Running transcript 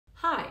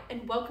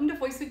and welcome to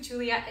Voice with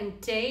Julia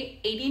and day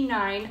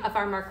 89 of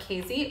our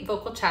Marchesi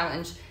Vocal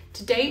Challenge.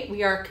 Today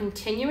we are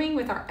continuing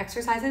with our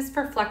exercises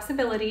for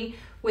flexibility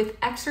with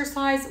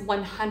exercise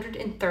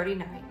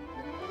 139.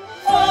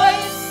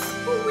 Voice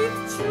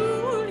with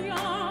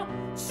Julia,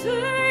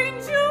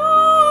 change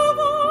your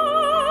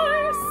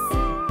voice,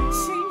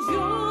 change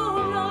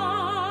your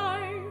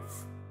life.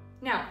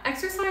 Now,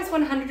 exercise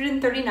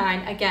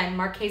 139, again,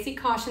 Marchesi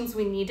cautions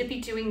we need to be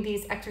doing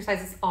these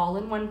exercises all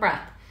in one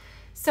breath.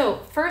 So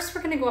first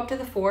we're going to go up to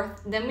the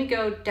fourth, then we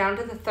go down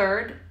to the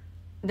third,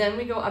 then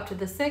we go up to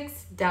the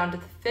sixth, down to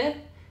the fifth,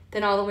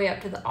 then all the way up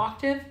to the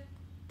octave,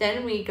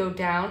 then we go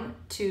down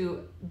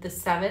to the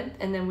seventh,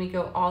 and then we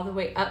go all the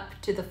way up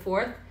to the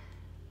fourth,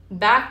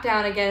 back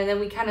down again, and then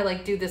we kind of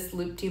like do this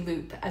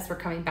loop-de-loop as we're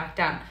coming back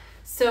down.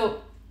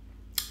 So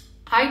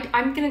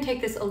I'm going to take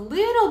this a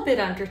little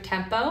bit under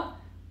tempo,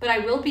 but I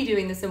will be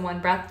doing this in one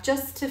breath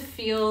just to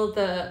feel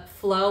the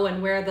flow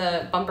and where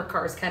the bumper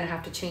cars kind of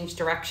have to change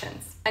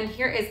directions. And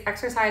here is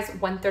exercise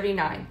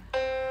 139.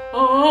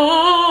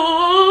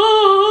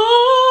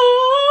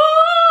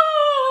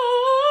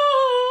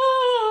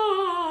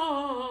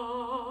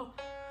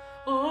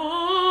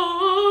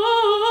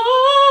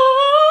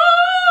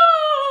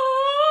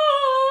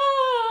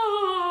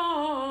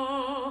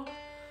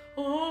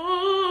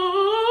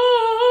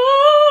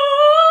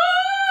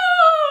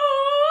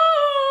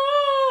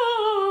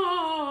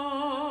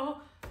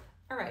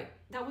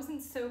 That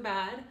wasn't so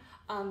bad.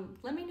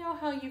 Let me know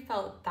how you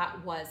felt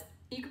that was.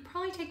 You could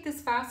probably take this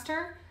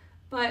faster,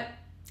 but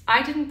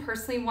I didn't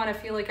personally want to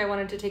feel like I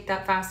wanted to take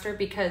that faster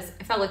because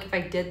I felt like if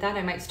I did that,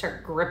 I might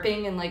start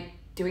gripping and like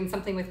doing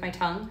something with my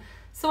tongue.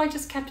 So I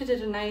just kept it at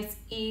a nice,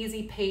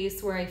 easy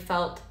pace where I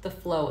felt the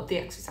flow of the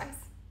exercise.